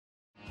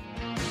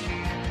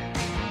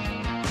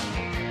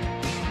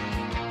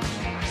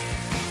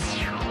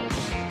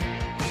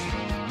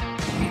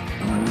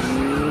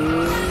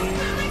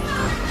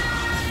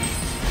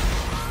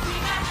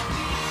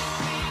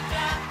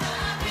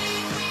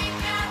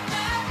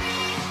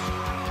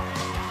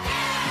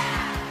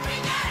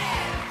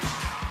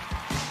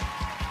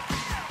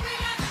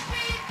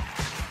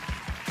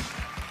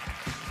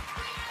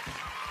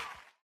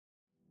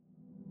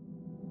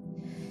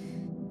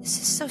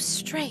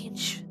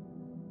strange.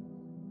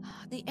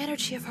 The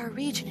energy of our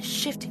region is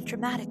shifting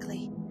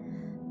dramatically.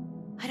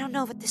 I don't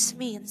know what this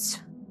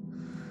means,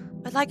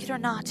 but like it or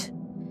not,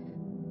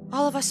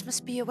 all of us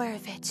must be aware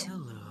of it.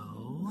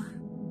 Hello.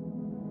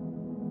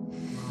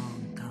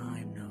 Long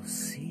time no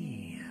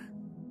see.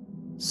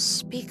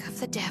 Speak of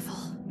the devil.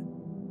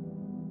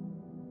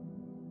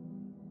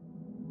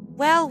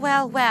 Well,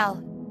 well,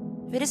 well.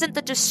 If it isn't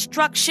the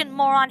destruction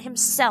moron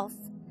himself.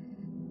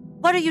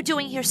 What are you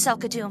doing here,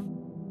 Seelkadoom?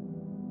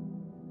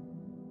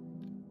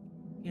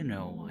 You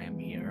know why I'm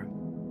here.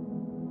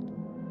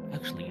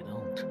 Actually, you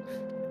don't.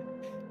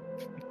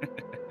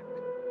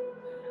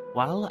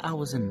 While I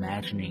was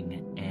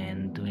imagining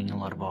and doing a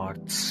lot of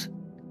arts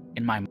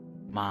in my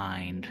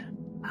mind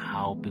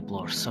how people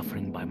are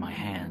suffering by my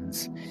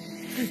hands,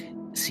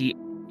 see,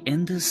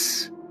 in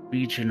this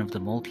region of the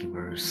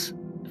multiverse,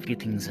 a few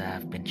things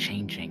have been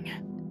changing.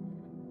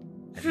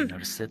 Have you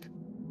noticed it?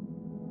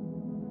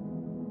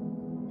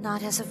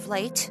 Not as of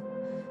late.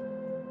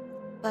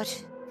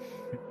 But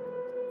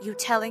you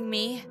telling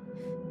me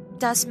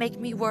does make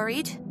me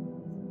worried.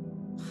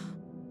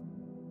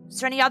 Is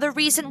there any other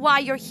reason why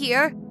you're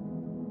here?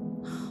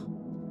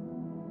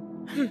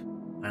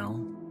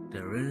 Well,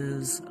 there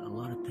is a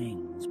lot of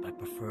things, but I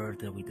prefer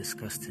that we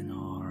discussed in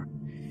our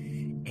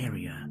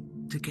area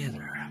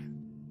together.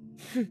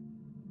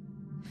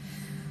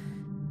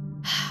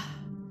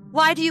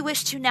 Why do you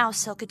wish to now,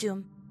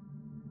 Seelkadoom?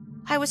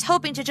 I was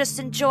hoping to just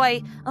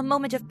enjoy a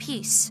moment of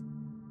peace.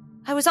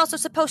 I was also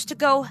supposed to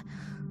go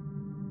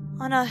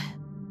on a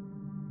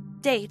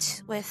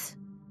date with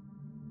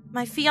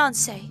my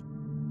fiancé.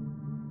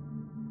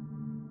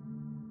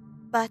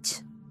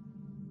 But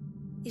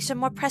these are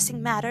more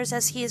pressing matters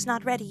as he is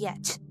not ready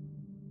yet.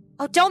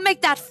 Oh, don't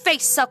make that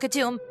face,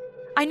 Seelkadoom.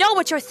 I know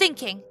what you're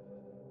thinking.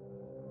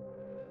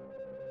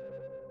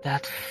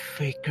 That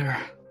faker.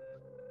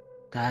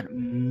 That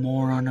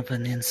moron of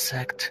an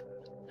insect.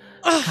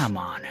 Ugh. Come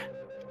on.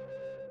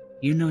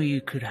 You know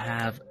you could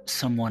have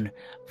someone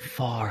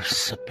far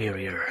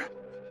superior.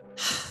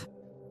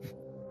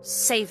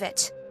 Save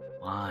it.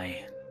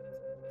 Why?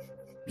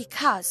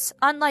 Because,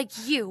 unlike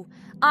you,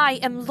 I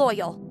am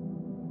loyal.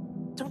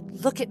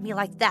 Don't look at me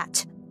like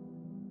that.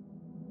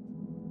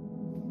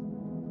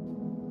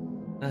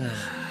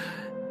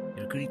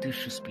 Your greedy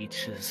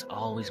speeches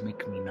always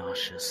make me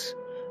nauseous.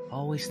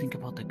 Always think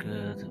about the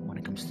good when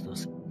it comes to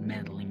those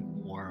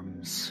meddling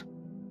worms.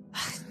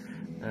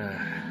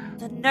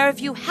 The nerve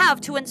you have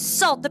to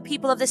insult the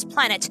people of this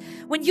planet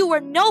when you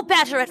were no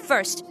better at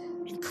first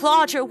and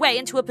clawed your way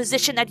into a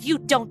position that you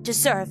don't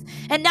deserve,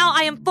 and now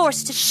I am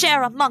forced to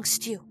share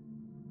amongst you.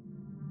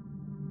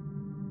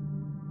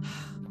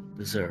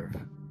 Deserve?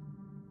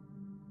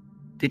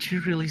 Did you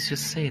really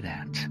just say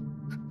that?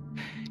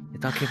 You're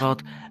talking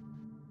about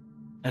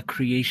a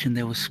creation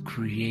that was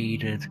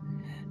created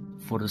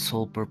for the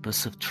sole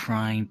purpose of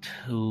trying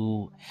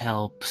to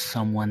help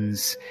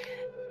someone's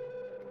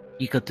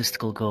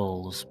egotistical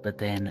goals, but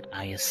then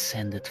I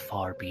ascended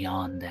far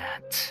beyond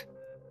that.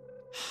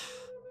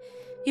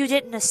 You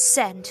didn't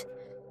ascend.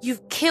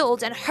 You've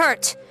killed and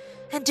hurt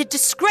and did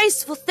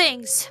disgraceful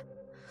things.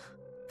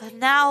 But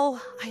now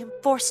I am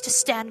forced to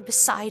stand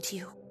beside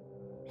you.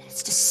 And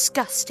it's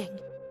disgusting.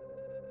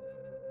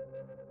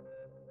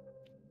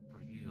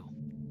 For you.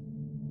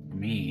 For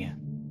me,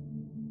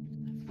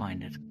 I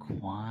find it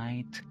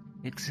quite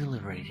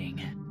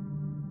exhilarating.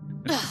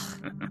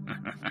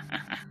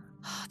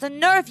 The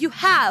nerve you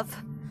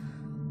have!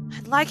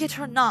 And like it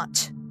or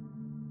not,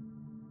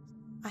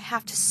 I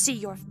have to see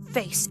your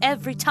face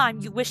every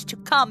time you wish to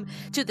come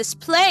to this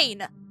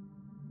plane!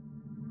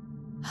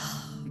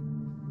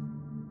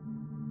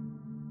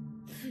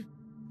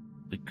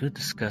 We could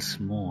discuss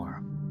more,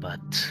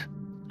 but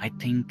I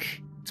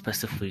think it's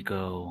best if we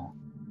go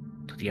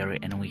to the area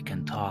and we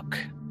can talk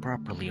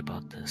properly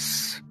about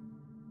this.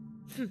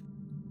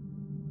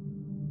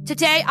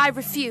 Today I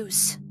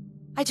refuse.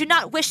 I do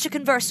not wish to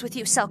converse with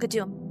you,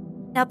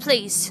 Seelkadoom. Now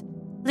please,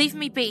 leave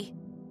me be.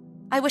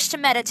 I wish to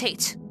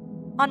meditate.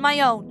 On my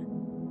own.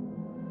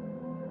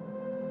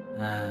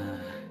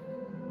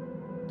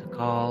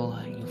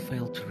 Tikal, you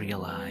fail to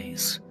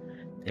realize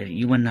that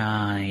you and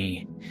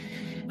I,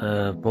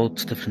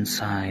 both different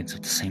sides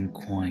of the same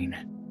coin.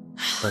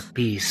 But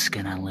peace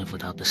cannot live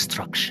without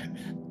destruction.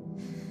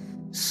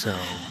 So,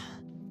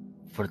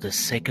 for the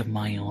sake of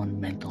my own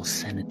mental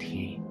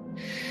sanity,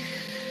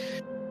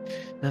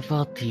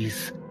 about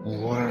these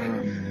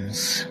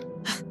worms.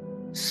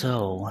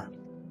 So,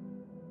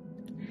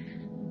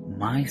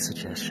 my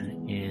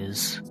suggestion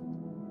is,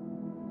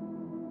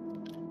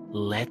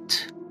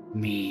 let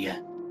me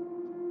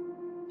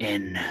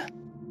in.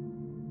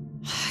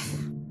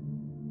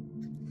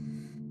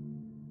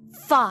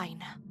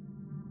 Fine.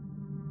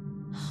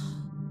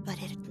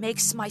 But it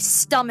makes my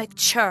stomach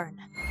churn.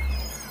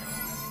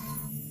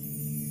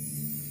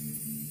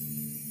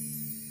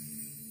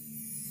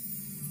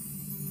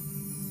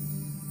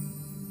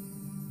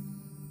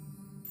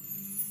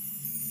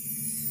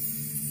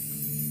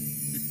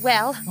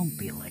 Well, Don't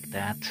be like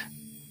that.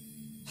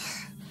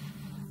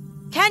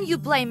 can you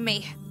blame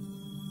me?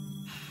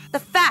 The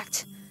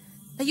fact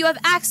that you have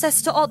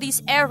access to all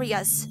these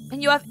areas,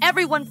 and you have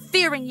everyone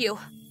fearing you,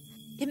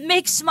 it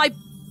makes my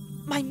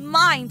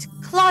mind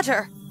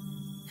clutter,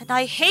 and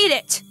I hate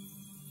it.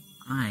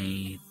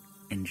 I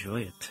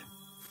enjoy it.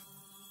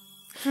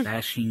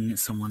 Bashing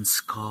someone's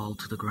skull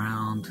to the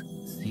ground,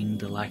 seeing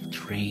the life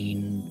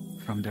drain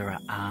from their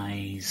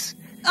eyes,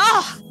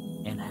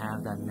 and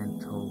have that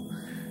mental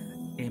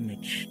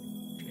image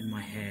in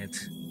my head,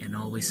 and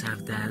always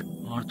have that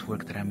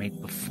artwork that I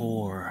made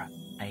before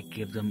I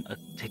give them a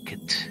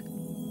ticket.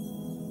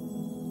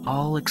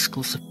 All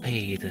exclusive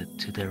paid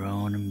to their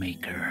own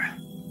maker.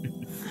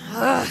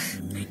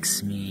 It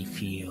makes me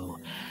feel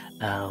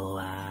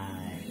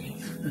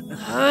alive.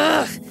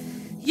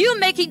 You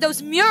making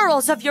those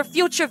murals of your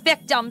future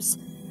victims,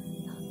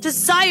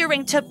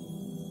 desiring to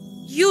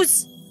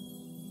use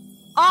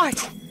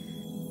art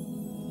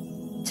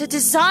to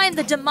design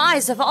the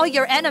demise of all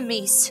your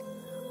enemies,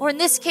 or in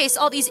this case,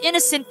 all these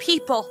innocent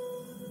people.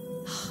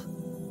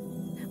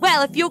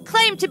 Well, if you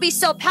claim to be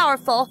so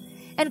powerful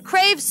and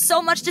crave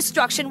so much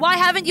destruction, why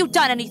haven't you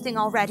done anything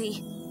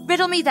already?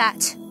 Riddle me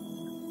that.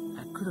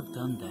 I could have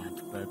done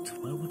that, but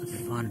what would the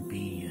fun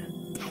be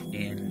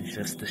in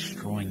just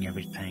destroying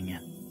everything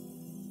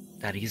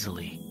that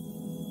easily?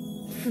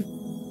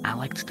 I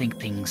like to think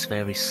things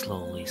very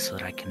slowly so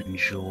that I can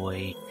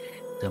enjoy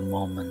the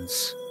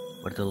moments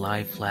where the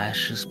light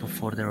flashes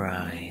before their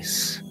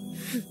eyes,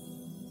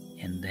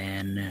 and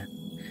then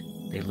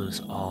they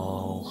lose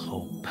all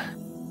hope.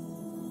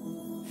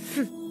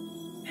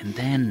 And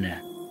then,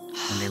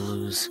 when they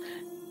lose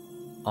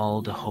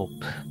all the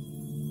hope,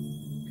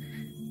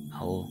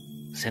 I'll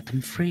set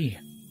them free.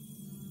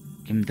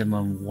 Give them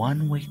a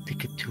one-way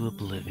ticket to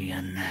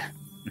oblivion.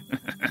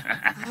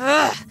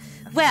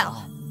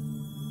 Well,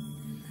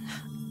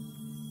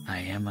 I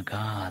am a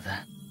god,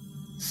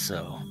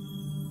 so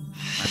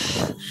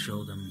I will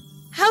show them.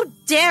 How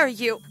dare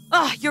you!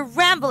 Your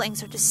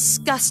ramblings are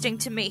disgusting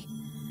to me.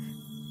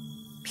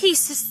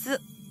 Peace is the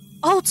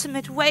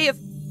ultimate way of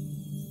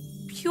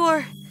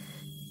pure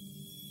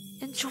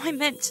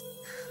enjoyment.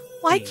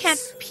 Why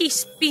can't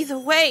peace be the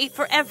way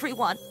for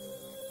everyone?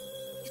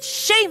 It's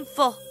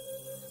shameful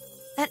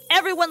that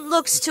everyone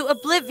looks to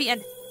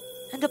oblivion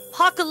and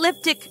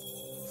apocalyptic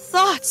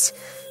thoughts.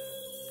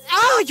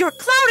 You're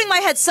clouding my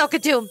head,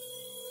 Seelkadoom.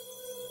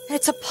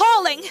 It's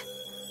appalling.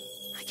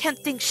 I can't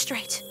think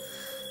straight.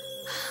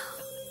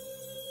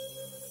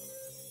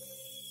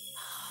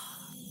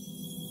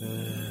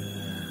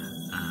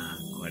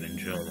 Quite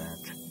enjoy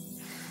that.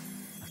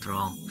 After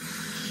all,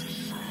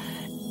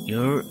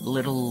 your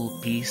little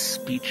peace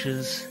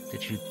speeches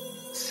that you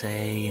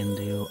say and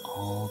do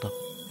all the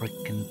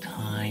frickin'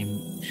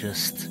 time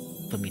just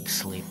put me to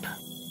sleep.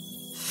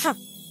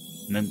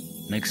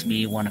 Makes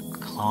me want to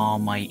claw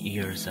my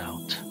ears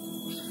out.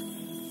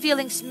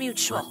 Feelings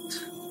mutual.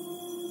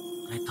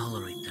 But I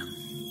tolerate them,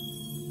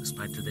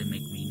 despite that they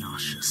make me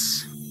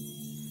nauseous.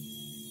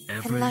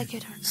 Every like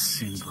it or not.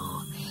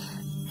 single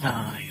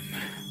time.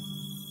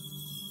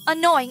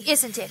 Annoying,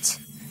 isn't it?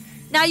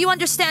 Now you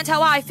understand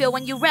how I feel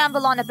when you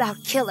ramble on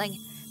about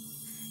killing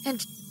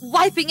and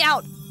wiping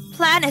out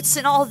planets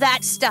and all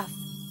that stuff.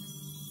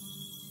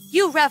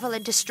 You revel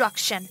in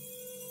destruction.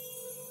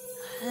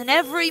 And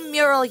every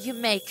mural you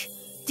make,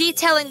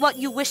 detailing what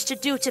you wish to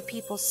do to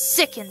people,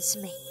 sickens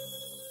me.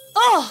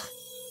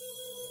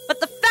 But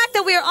the fact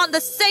that we are on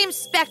the same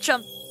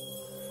spectrum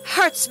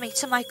hurts me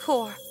to my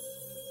core.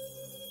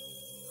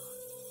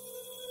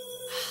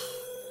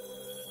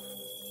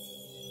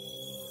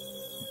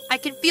 I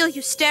can feel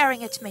you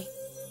staring at me.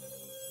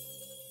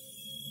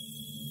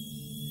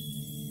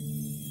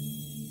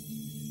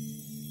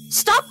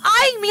 Stop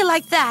eyeing me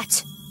like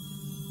that!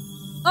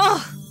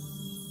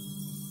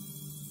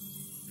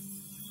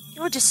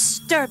 You're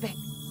disturbing.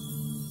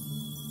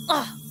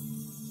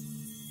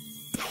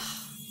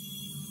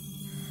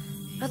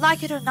 But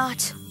like it or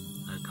not,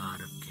 A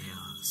god of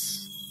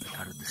chaos, a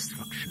god of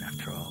destruction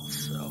after all,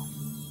 so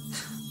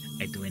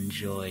I do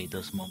enjoy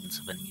those moments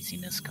of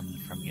uneasiness coming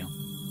from you.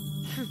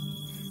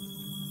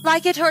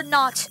 like it or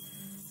not,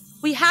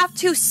 we have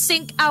to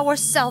sync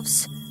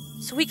ourselves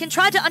so we can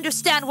try to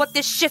understand what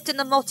this shift in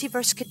the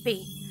multiverse could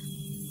be.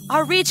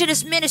 Our region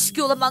is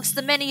minuscule amongst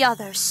the many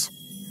others.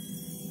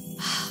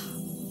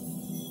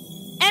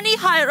 Any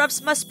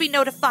higher-ups must be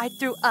notified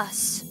through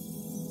us.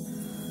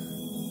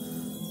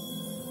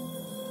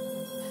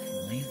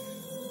 Really?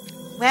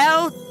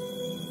 Well,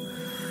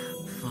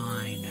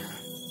 Fine.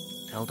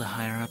 Tell the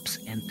higher-ups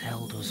and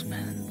tell those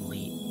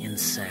manly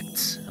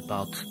insects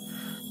about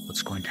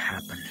what's going to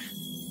happen.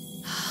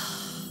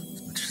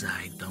 As much as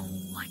I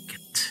don't like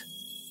it.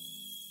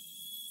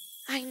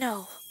 I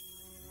know.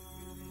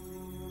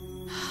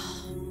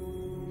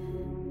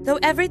 Though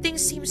everything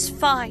seems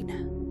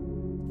fine.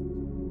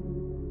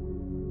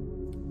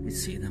 I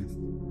see them.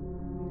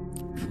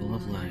 Full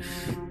of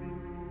life.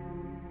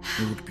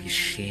 It would be a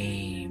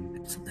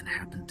shame if something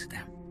happened to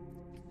them.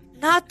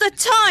 Not the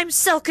time,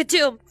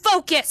 Seelkadoom!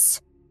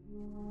 Focus!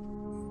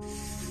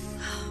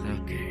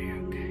 Okay.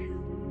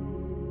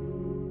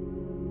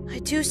 I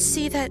do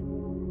see that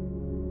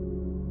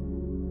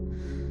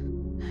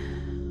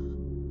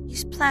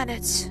These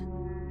planets,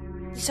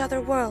 these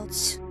other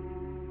worlds,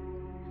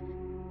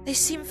 they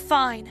seem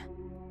fine,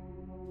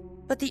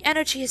 but the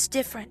energy is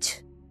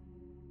different.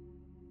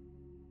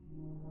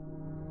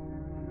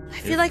 I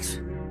feel like...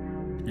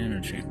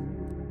 Energy.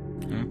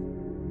 Huh?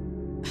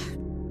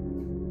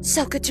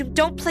 Seelkadoom,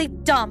 don't play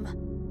dumb.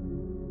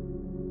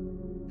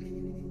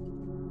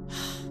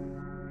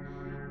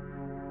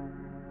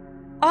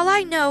 All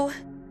I know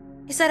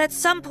is that at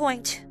some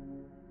point,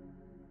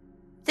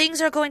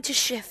 things are going to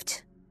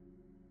shift.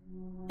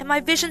 And my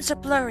visions are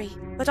blurry,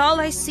 but all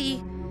I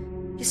see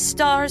is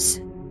stars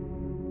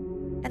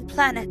and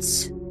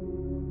planets,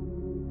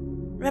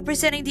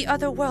 representing the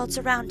other worlds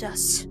around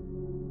us.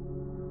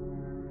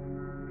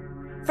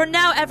 For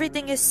now,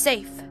 everything is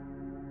safe,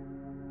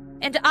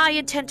 and I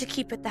intend to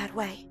keep it that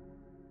way.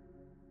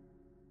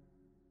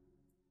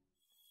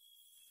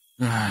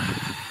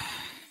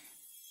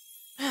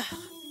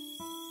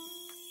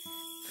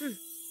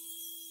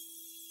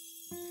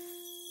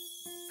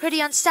 Pretty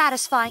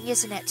unsatisfying,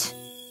 isn't it?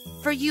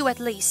 For you, at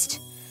least,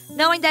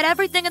 knowing that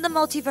everything in the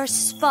multiverse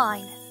is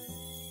fine.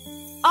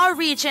 Our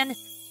region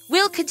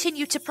will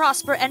continue to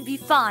prosper and be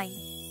fine,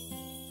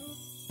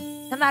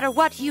 no matter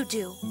what you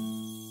do.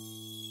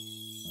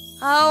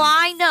 Oh,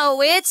 I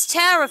know, it's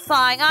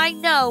terrifying, I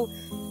know,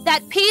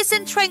 that peace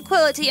and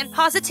tranquility and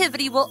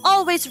positivity will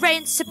always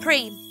reign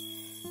supreme,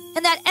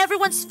 and that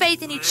everyone's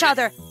faith in each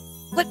other.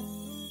 But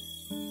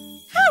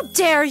how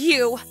dare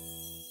you?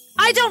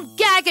 I don't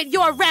gag at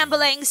your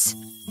ramblings!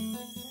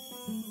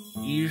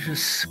 You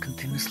just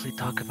continuously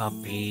talk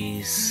about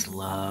peace,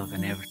 love,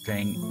 and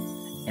everything.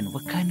 And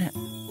what kind of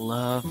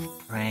love,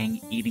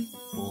 praying, eating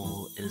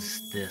bull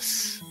is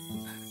this?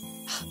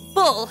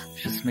 Bull!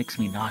 It just makes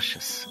me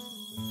nauseous.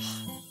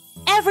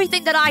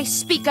 Everything that I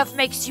speak of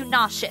makes you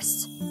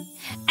nauseous.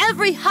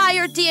 Every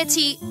higher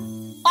deity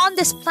on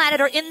this planet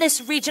or in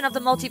this region of the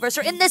multiverse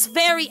or in this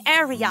very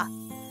area.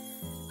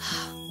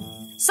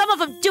 Some of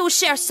them do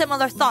share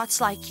similar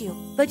thoughts like you,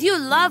 but you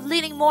love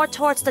leaning more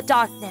towards the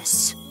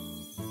darkness.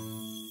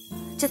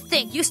 To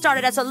think you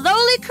started as a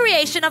lowly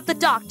creation of the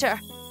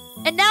Doctor,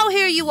 and now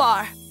here you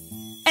are.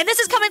 And this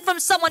is coming from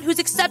someone who's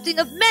accepting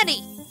of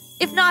many,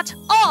 if not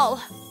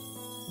all.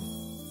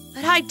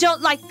 But I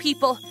don't like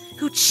people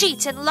who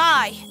cheat and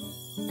lie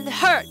and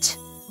hurt.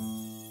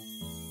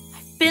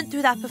 I've been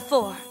through that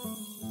before.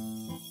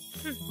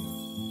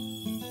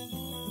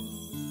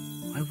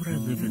 Why would I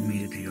live in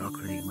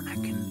mediocrity when I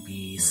can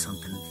be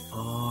something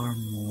far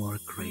more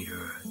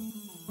greater?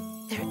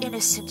 They're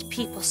innocent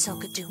people,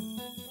 Seelkadoom.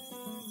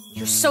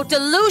 You're so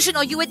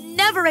delusional you would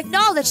never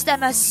acknowledge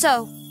them as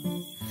so.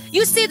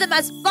 You see them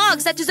as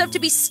bugs that deserve to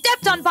be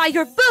stepped on by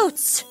your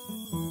boots.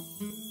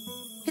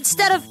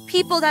 Instead of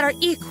people that are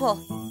equal.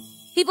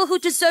 People who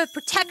deserve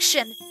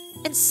protection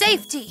and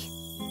safety.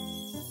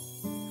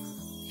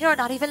 You're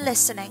not even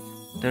listening.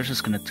 They're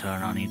just gonna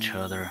turn on each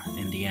other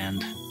in the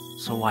end,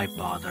 so why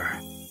bother?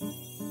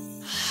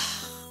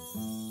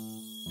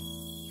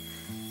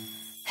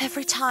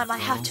 Every time I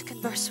have to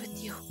converse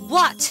with you.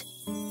 What?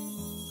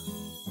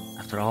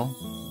 After all,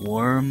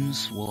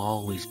 worms will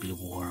always be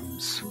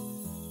worms.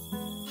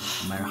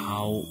 No matter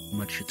how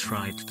much you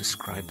try to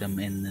describe them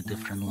in a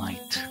different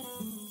light.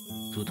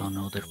 You don't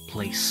know their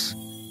place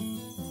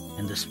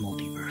in this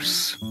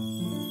multiverse.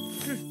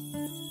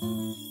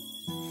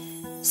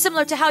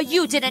 Similar to how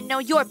you didn't know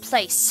your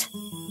place.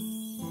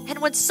 And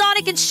when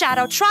Sonic and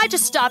Shadow tried to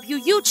stop you,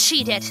 you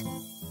cheated.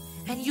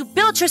 And you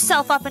built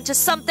yourself up into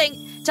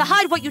something to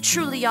hide what you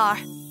truly are.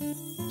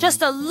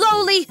 Just a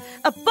lowly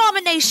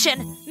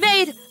abomination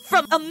made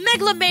from a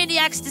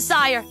megalomaniac's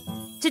desire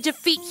to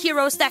defeat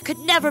heroes that could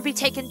never be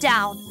taken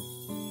down.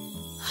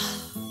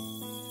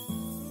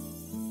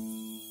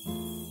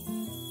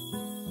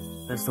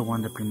 That's the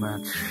one that pretty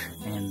much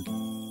and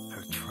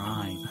her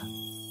tribe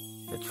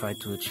that tried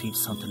to achieve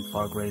something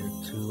far greater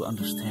to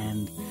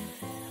understand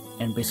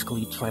and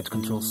basically try to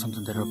control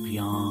something that are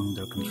beyond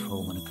their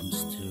control when it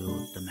comes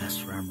to the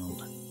Master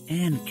Emerald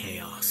and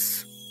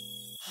Chaos.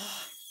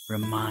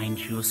 Remind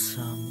you of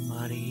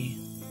somebody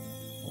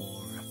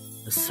or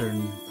a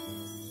certain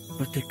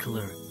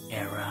particular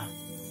era?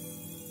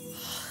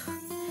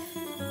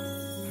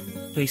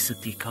 Face it,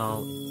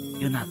 Tikal,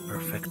 you're not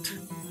perfect.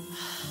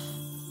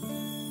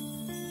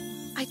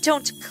 I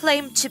don't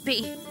claim to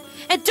be.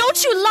 And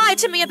don't you lie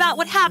to me about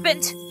what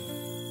happened!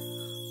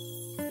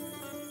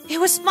 It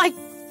was my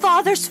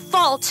father's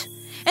fault,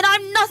 and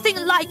I'm nothing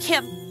like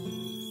him.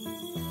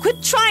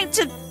 Quit trying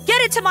to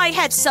get into my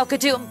head,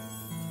 Seelkadoom.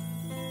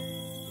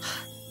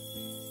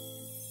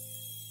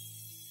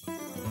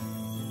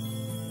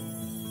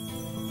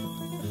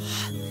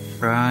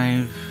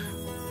 Thrive,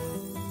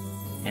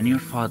 and your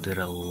father did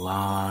a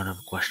lot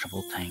of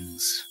questionable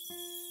things.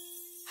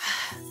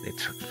 They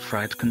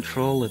tried to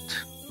control it,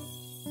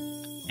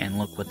 and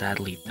look what that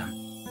led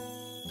them.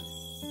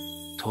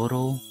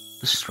 Total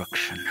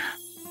destruction.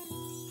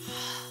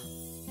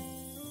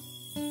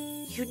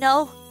 You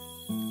know,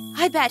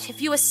 I bet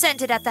if you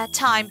ascended at that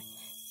time,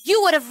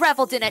 you would have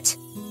reveled in it.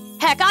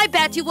 Heck, I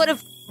bet you would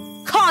have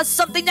caused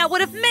something that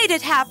would have made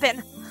it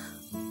happen.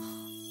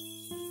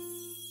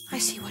 I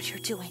see what you're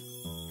doing.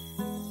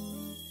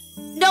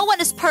 No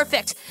one is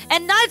perfect,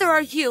 and neither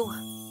are you.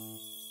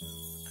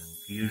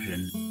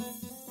 Fusion,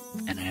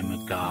 and I am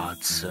a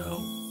god,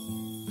 so...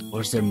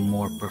 Or is there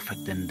more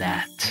perfect than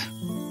that?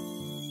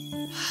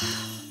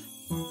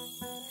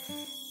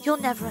 You'll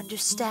never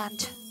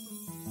understand.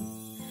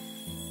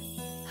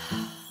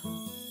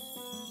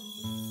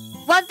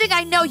 One thing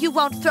I know you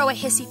won't throw a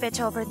hissy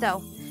fit over,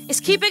 though, is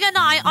keeping an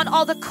eye on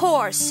all the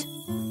cores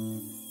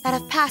that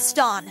have passed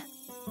on.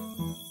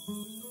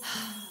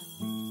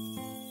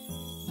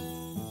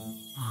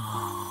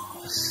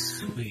 Oh,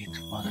 sweet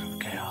mother of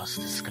chaos,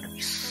 this is gonna be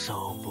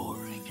so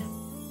boring.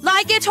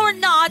 Like it or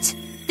not,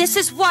 this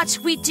is what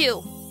we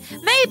do.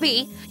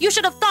 Maybe you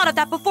should have thought of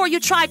that before you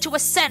tried to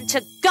ascend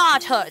to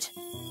godhood.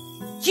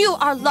 You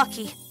are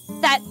lucky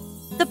that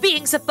the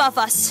beings above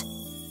us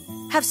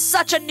have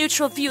such a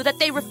neutral view that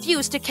they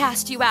refuse to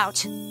cast you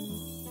out.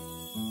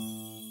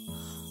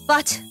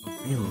 But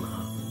They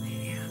love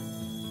me.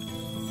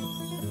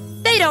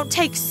 they don't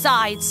take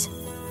sides.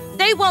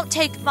 They won't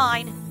take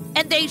mine,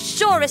 and they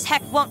sure as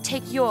heck won't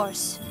take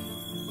yours.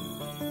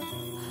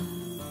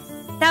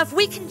 Now, if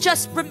we can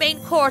just remain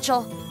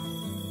cordial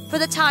for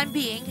the time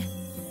being,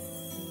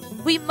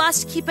 we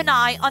must keep an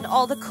eye on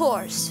all the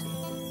cores.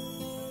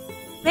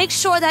 Make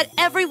sure that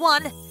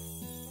everyone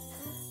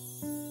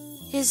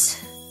is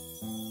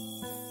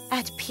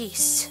at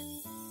peace.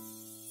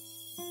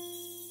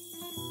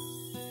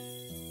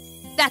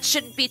 That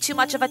shouldn't be too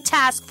much of a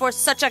task for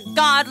such a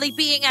godly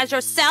being as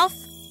yourself.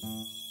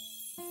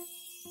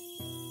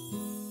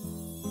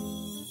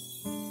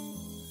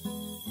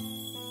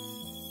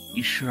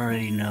 You should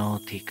already know,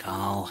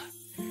 Tikal.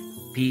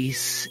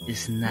 Peace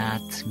is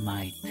not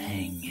my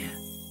thing.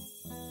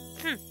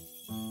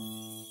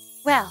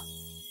 Well,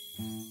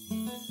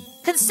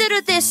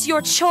 consider this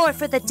your chore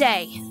for the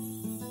day.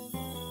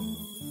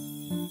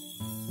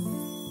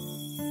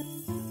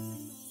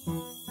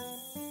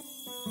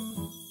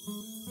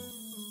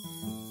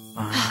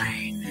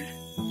 Fine.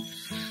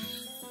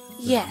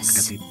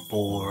 Yes. I'm gonna be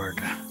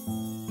bored.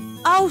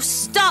 Oh,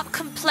 stop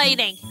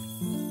complaining.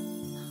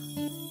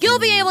 You'll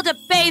be able to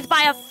bathe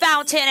by a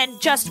fountain and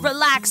just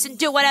relax and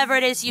do whatever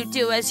it is you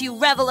do as you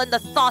revel in the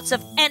thoughts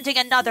of ending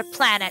another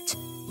planet.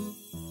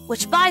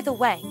 Which, by the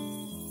way,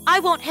 I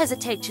won't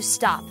hesitate to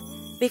stop,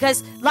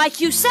 because, like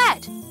you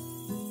said,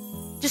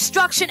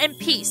 destruction and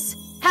peace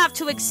have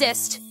to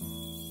exist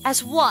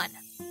as one.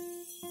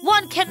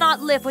 One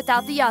cannot live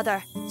without the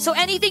other, so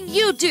anything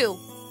you do,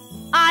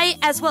 I,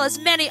 as well as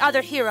many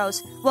other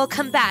heroes, will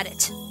combat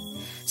it.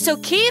 So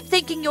keep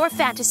thinking your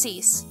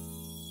fantasies.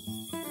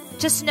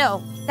 Just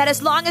know that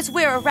as long as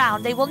we're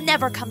around, they will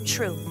never come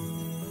true.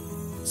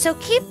 So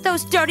keep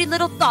those dirty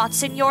little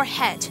thoughts in your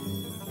head.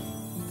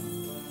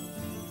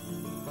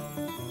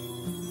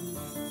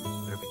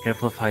 Better be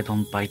careful if I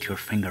don't bite your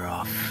finger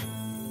off.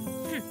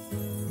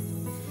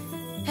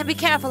 And be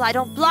careful I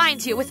don't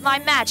blind you with my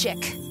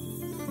magic.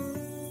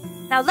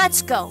 Now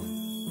let's go.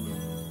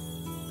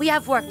 We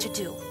have work to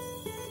do.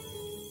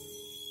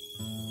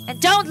 And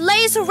don't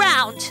laze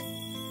around.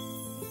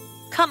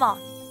 Come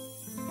on.